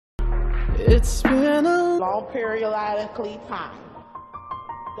It's been a long periodically time.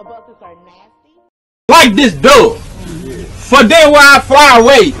 The buses are nasty. Like this door. For then where I fly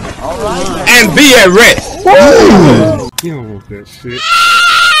away and be at rest. You don't want that shit.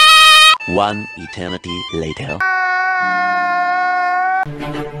 One eternity later.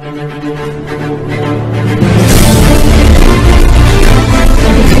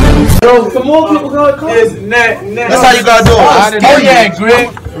 Yo, some more people gonna come. That's how you gotta do it. Oh yeah, Greg.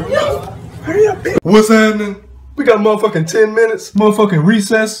 Hurry up, bitch. What's happening? We got motherfucking 10 minutes. Motherfucking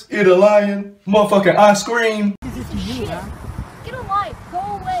recess. Eat a lion. Motherfucking ice cream. Get a life. Go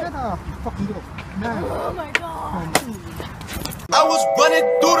away. Shut up, you fucking little. Oh my god. I was running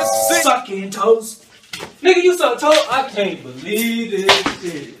through the city. Sucking toast. Nigga, you suck toast? I can't believe this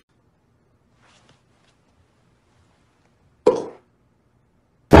shit.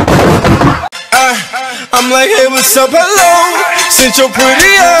 I'm like, hey, what's up, hello? Sent your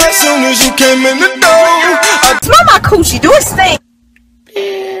pretty ass soon as you came in the door. Smell my coochie. Do his thing.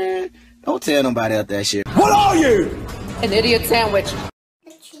 Man, don't tell nobody else that shit. What are you? An idiot sandwich.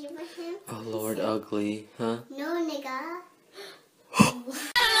 Oh Lord, ugly, huh? No, nigga. What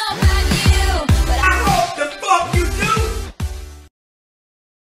the fuck you do?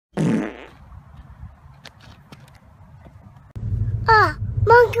 Ah,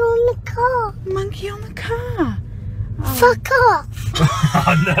 monkey on the car. Monkey on the car. Fuck off.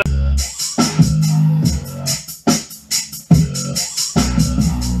 Oh, no.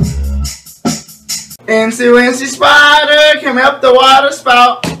 Incy spider came up the water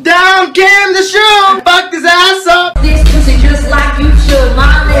spout. Down came the shoe, fucked his ass up. This pussy just like you should.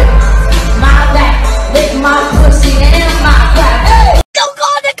 My lips, my back, lick my pussy and my crack. Hey! Don't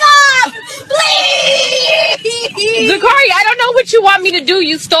call the cops! Please! Zakari, I don't know what you want me to do.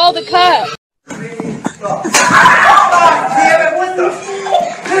 You stole the cup. Oh, damn it, what the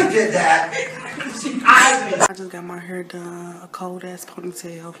fuck? Who did that? I just got my hair done, a cold ass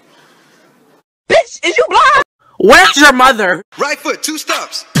ponytail. Bitch, is you blind? Where's your mother? Right foot, 2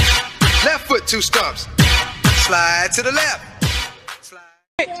 stumps. Left foot, 2 stumps. Slide to the left. Slide.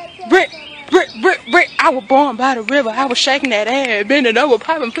 Brick. I was born by the river. I was shaking that ass, bending over,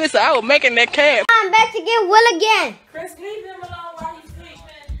 popping pussy. I was making that cab. I'm back to get Will again. Chris, leave him alone while he's sleeping.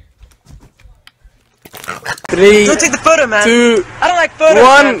 3, Don't take the photo, man. 2, I don't like photos.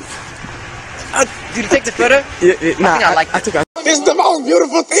 1. Did you take the photo? Nah, I took it. It's the most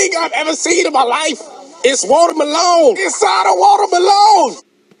beautiful thing I've ever seen in my life. It's watermelon. Inside a watermelon.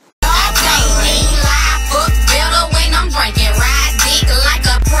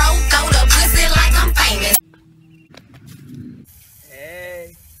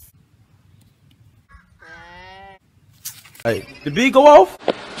 Hey, the beat go off?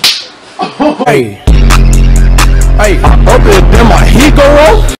 Hey, I hope it then my heat go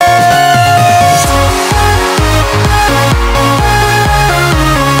off?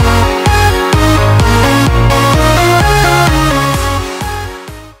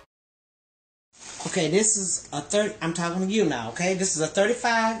 Okay, this is a I'm talking to you now, okay? This is a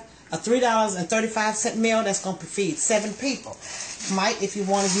 $3.35 meal that's gonna feed 7 people. Might, if you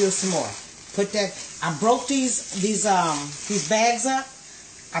want to use some more. Put that. I broke these bags up.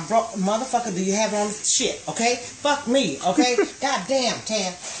 I broke, motherfucker. Do you have it on the shit? Okay, fuck me. Okay, goddamn,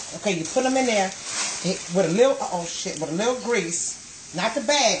 Tan. Okay, you put them in there with a little with a little grease, not the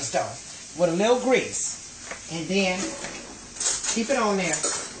bags though, with a little grease, and then keep it on there,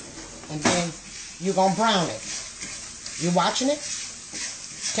 and then you're gonna brown it. You watching it,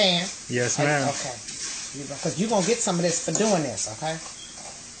 Tan? Yes, ma'am. Okay, because you're gonna get some of this for doing this. Okay.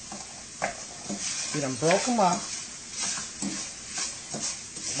 You done broke them up.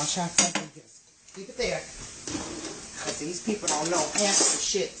 Watch how I this. Keep it there. Because these people don't know half of the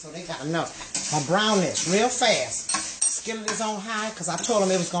shit, so they gotta know. I brown this real fast. Skillet is on high, because I told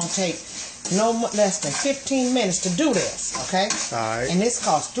them it was gonna take no less than 15 minutes to do this, okay? Alright. And this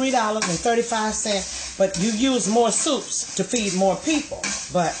costs $3.35, but you use more soups to feed more people.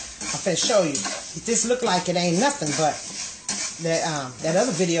 But I'm finna show you. This look like it ain't nothing, but that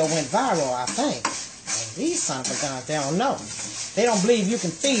other video went viral, I think. And these sons of guns, they don't know. They don't believe you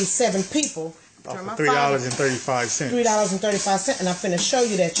can feed 7 people. $3.35. $3.35, and I'm finna show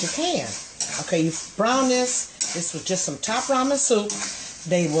you that you can. Okay, you brown this. This was just some top ramen soup.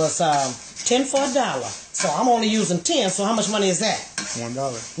 They was 10 for $1. So I'm only using 10. So how much money is that?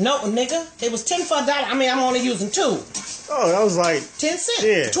 $1. No, nigga. It was 10 for $1. I mean, I'm only using 2. Oh, that was like 10 cents.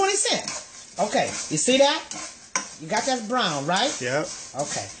 Yeah. 20 cents. Okay, you see that? You got that brown, right? Yep.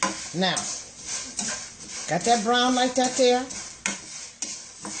 Okay. Now, got that brown like that there?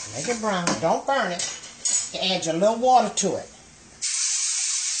 Make it brown. Don't burn it. You add your little water to it.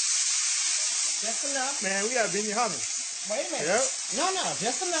 Just enough. Man, we got Benny Hunter. Wait a minute. Yep. No,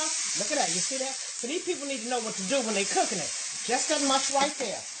 just enough. Look at that. You see that? So these people need to know what to do when they cooking it. Just that much right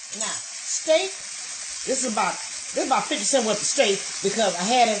there. Now, steak. This is about 50 cents worth of steak because I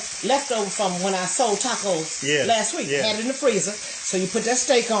had it left over from when I sold tacos last week. I had it in the freezer. So you put that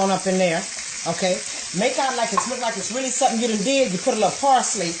steak on up in there. Okay. Make out like it's look like it's really something you done did. You put a little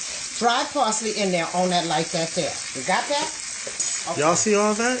parsley, dried parsley in there on that like that there. You got that? Okay. Y'all see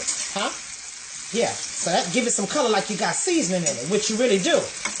all that? Huh? Yeah. So that give it some color like you got seasoning in it, which you really do.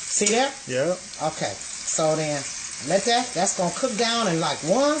 See there? Yeah. Okay. So then let that's gonna cook down in like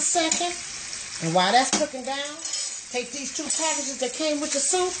 1 second. And while that's cooking down, take these 2 packages that came with the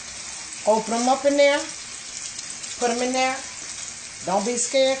soup, open them up in there, put them in there. Don't be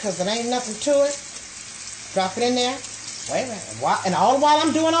scared because it ain't nothing to it. Drop it in there. Wait a minute. And all while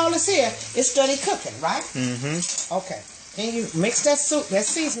I'm doing all this here, it's steady cooking, right? Mm-hmm. Okay. Then you mix that soup, that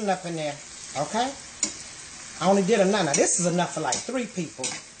seasoning up in there. Okay? I only did enough. Now, this is enough for like 3 people.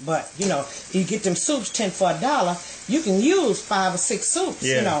 But, you know, you get them soups 10 for $1. You can use 5 or 6 soups,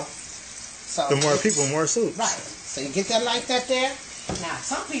 you know. So the more people, more soup. Right. So you get that like that there. Now,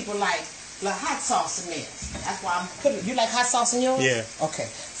 some people like hot sauce in there. That's why I'm putting. You like hot sauce in yours? Yeah. Okay.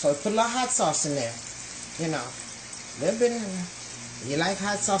 So put a little hot sauce in there. You know, a little bit in there. You like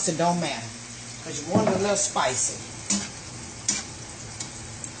hot sauce, it don't matter. Because you want it a little spicy.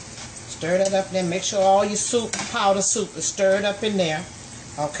 Stir that up there. Make sure all your soup, powder soup, is stirred up in there.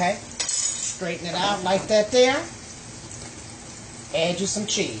 Okay. Straighten it out like that there. Add you some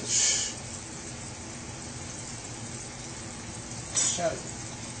cheese. Show you.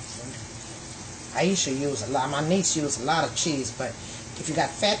 Aisha used a lot. My niece used a lot of cheese, but if you got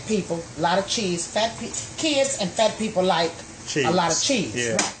fat people, a lot of cheese. Kids and fat people like cheese. A lot of cheese.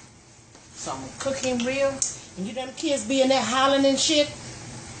 Yeah. Right. So I'm gonna cook him real, and you know the kids be in there hollering and shit.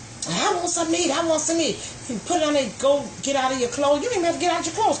 I want some meat. I want some meat. You put it on there, go get out of your clothes. You don't even have to get out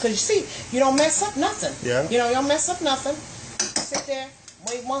your clothes because you see, you don't mess up nothing. Yeah. You know, you don't mess up nothing. Sit there,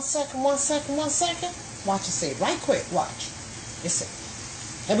 wait 1 second, 1 second, 1 second. Watch it say right quick. Watch. Listen.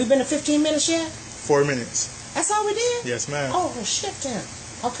 Have we been to 15 minutes yet? 4 minutes. That's all we did? Yes, ma'am. Oh, shit then.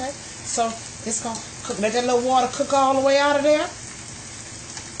 Okay. So, it's going to cook. Let that little water cook all the way out of there.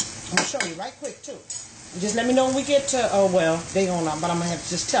 I'm going to show you right quick, too. Just let me know when we get to, oh, well, they don't know, but I'm going to have to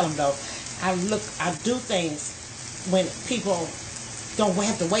just tell them, though. I do things when people don't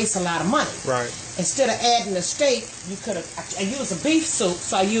have to waste a lot of money. Right. Instead of adding the steak, you could have, I use a beef soup,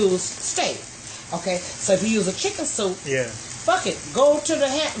 so I use steak. Okay? So, if you use a chicken soup, fuck it. Go to the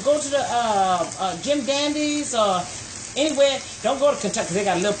Jim Dandy's or anywhere. Don't go to Kentucky. They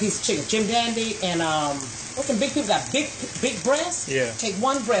got a little piece of chicken. Jim Dandy and what them big people got? Big breasts. Yeah. Take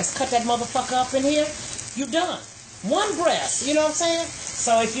 1 breast, cut that motherfucker up in here. You done. 1 breast. You know what I'm saying?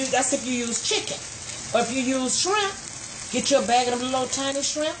 So that's if you use chicken, or if you use shrimp, get you a bag of them little tiny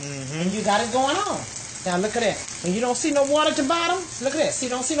shrimp, and you got it going on. Now look at that. When you don't see no water at the bottom, look at that. See,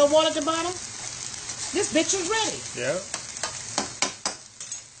 don't see no water at the bottom. This bitch is ready. Yeah.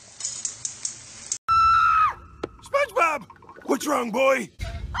 SpongeBob! What's wrong, boy?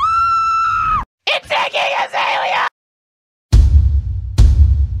 It's taking Azalea!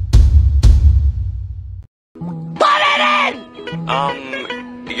 Put it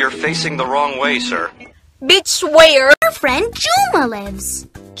in! You're facing the wrong way, sir. Bitch, where our friend Juma lives.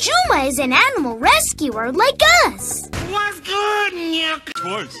 Juma is an animal rescuer like us. What's good, Nick?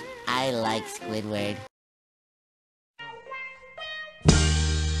 Twice. I like Squidward.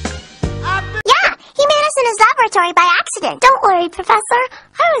 Yeah, he made us in his laboratory by accident. Don't worry, Professor.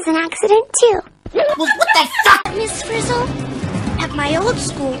 I was an accident too. Well, what the fuck? Miss Frizzle, at my old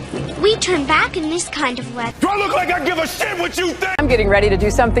school, we turn back in this kind of weather. Do I look like I give a shit what you think? I'm getting ready to do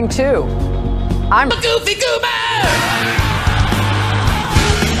something too. I'm a Goofy Goober!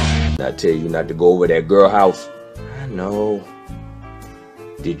 I tell you not to go over that girl house. I know.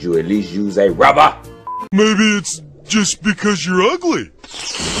 Did you at least use a rubber? Maybe it's just because you're ugly.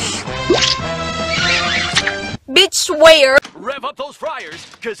 Bitch, where? Rev up those fryers,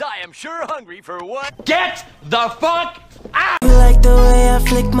 cause I am sure hungry for what? Get the fuck out! You like the way I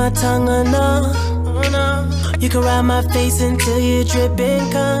flick my tongue, oh no? You can ride my face until you're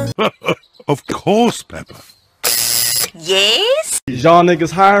dripping cum. Of course, Pepper. Yes? Y'all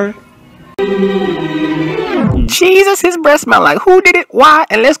niggas hiring? Jesus, his breath smell like who did it, why,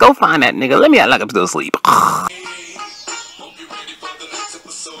 and let's go find that nigga. Let me act like I'm still asleep.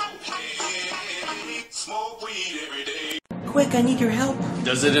 Quick, I need your help.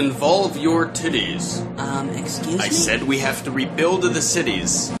 Does it involve your titties? Excuse me? I said we have to rebuild the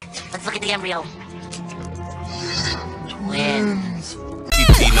cities. Let's look at the embryo. Twins.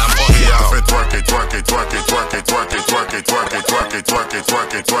 twerk it, twerk it, twerk it, twerk it, twerk it, twerk it, twerk it, twerk it, twerk it,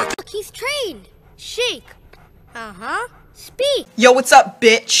 twerk it, twerk it. Look, he's trained. Shake. Uh-huh. Speak. Yo, what's up,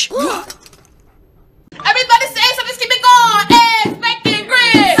 bitch? Everybody say something, let's keep it going. Eggs, bacon,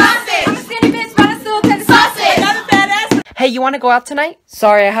 grits. Sausage. I'm a skinny bitch, but I still take sausage. Another badass. Hey, you want to go out tonight?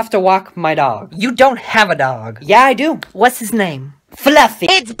 Sorry, I have to walk my dog. You don't have a dog. Yeah, I do. What's his name? Fluffy.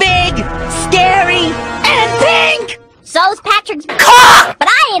 It's big, scary, and pink! So's Patrick's cock! But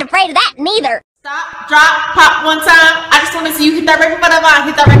I ain't afraid of that neither. Stop, drop, pop one time. I just want to see you hit that record for the vibe,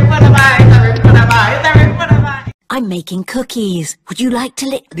 hit that record for the vibe, hit that record for the vibe, hit that record for the vibe. I'm making cookies. Would you like to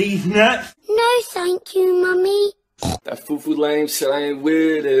lick these nuts? No, thank you, Mummy. That foo-foo lame shit, I ain't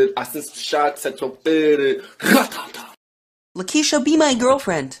with it. I sent some shots at your fitted. Lakeisha, be my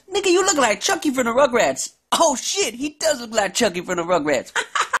girlfriend. Nigga, you look like Chucky from the Rugrats. Oh shit, he does look like Chucky from the Rugrats.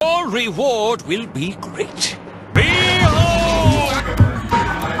 Your reward will be great.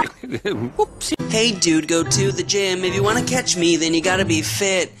 Hey dude, go to the gym. If you want to catch me, then you gotta be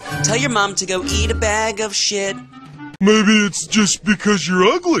fit. Tell your mom to go eat a bag of shit. Maybe it's just because you're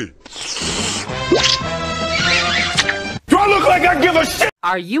ugly. Do I look like I give a shit?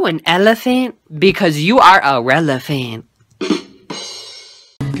 Are you an elephant? Because you are a relevant.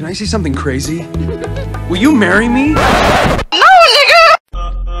 Can I say something crazy? Will you marry me? No, nigga!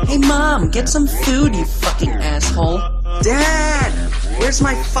 Hey mom, get some food, you fucking asshole. Dad, where's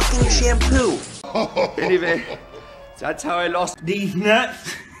my fucking shampoo? Anyway, that's how I lost these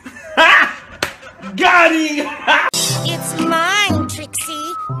nuts. Got him! It's mine,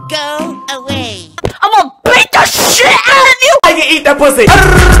 Trixie. Go away. I'm gonna beat the shit out of you! I can eat that pussy!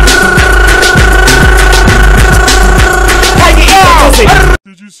 I can eat that pussy!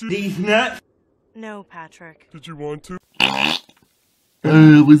 Did you see these nuts? No, Patrick. Did you want to?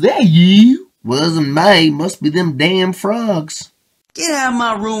 Was that you? Wasn't me. Must be them damn frogs. Get out of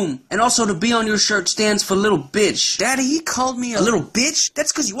my room. And also the B on your shirt stands for little bitch. Daddy, he called me a little bitch?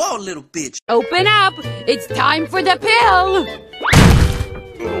 That's because you are a little bitch. Open up! It's time for the pill!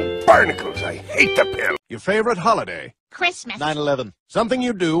 Oh, barnacles, I hate the pill. Your favorite holiday? Christmas. 9/11. Something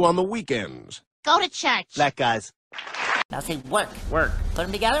you do on the weekends. Go to church. Black guys. Now say work. Work. Put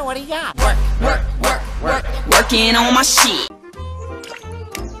them together, what do you got? Work, work, work, work. Working on my shit.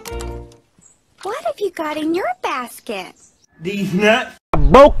 What have you got in your basket? These nuts. I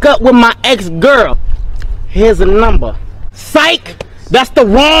broke up with my ex-girl. Here's a number. Psych! That's the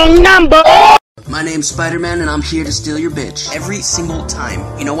wrong number! My name's Spider-Man and I'm here to steal your bitch. Every single time.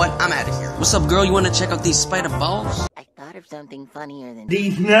 You know what? I'm out of here. What's up, girl? You wanna check out these spider balls? I thought of something funnier than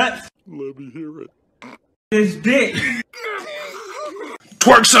these nuts. Let me hear it. This dick.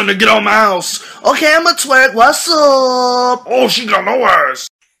 Twerk son to get on my house. Okay, I'ma twerk. What's up? Oh, she got no ass.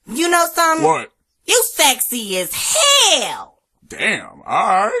 You know something? What? You sexy as hell. Damn,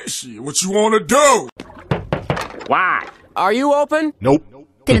 alright, shit. What you wanna do? Why? Are you open? Nope.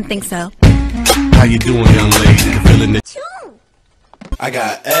 Didn't think so. How you doing, young lady? Feeling it? I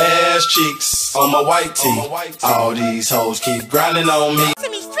got ass cheeks on my white tee. All these hoes keep grinding on me. To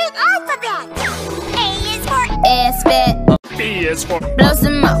me straight alphabet. A is for ass fit. B is for Blow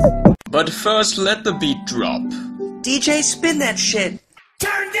some up. But first, let the beat drop. DJ, spin that shit.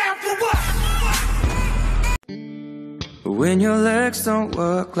 Turn down for what? When your legs don't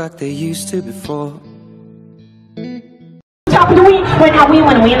work like they used to before. Top of the week, when I win,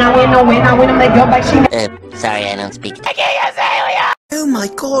 I'm like, go back, she. Sorry, I don't speak. Oh my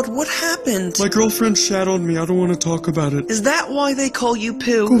god, what happened? My girlfriend shat on me. I don't want to talk about it. Is that why they call you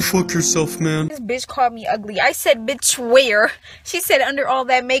Pooh? Go fuck yourself, man. This bitch called me ugly. I said, bitch, where? She said, under all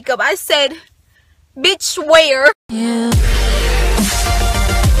that makeup. I said, bitch, where? Yeah.